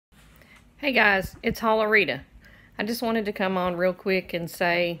Hey guys, it's Hollerita. I just wanted to come on real quick and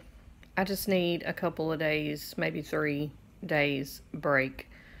say I just need a couple of days, maybe 3 days break.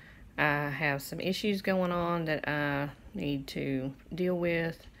 I have some issues going on that I need to deal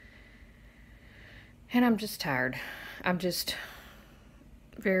with, and I'm just tired. I'm just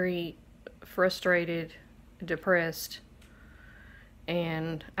very frustrated, depressed,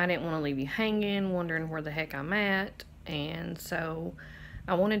 and I didn't want to leave you hanging, wondering where the heck I'm at, and so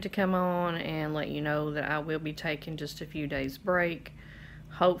I wanted to come on and let you know that I will be taking just a few days break.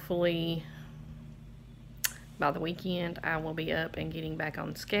 Hopefully by the weekend I will be up and getting back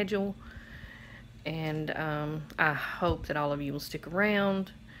on schedule, and I hope that all of you will stick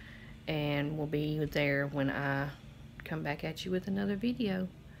around and will be there when I come back at you with another video.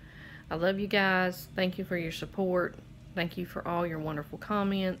 I love you guys. Thank you for your support. Thank you for all your wonderful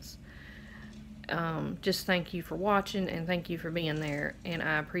comments. Just thank you for watching, and thank you for being there, and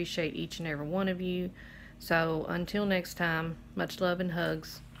I appreciate each and every one of you. So until next time, much love and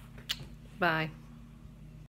hugs. Bye.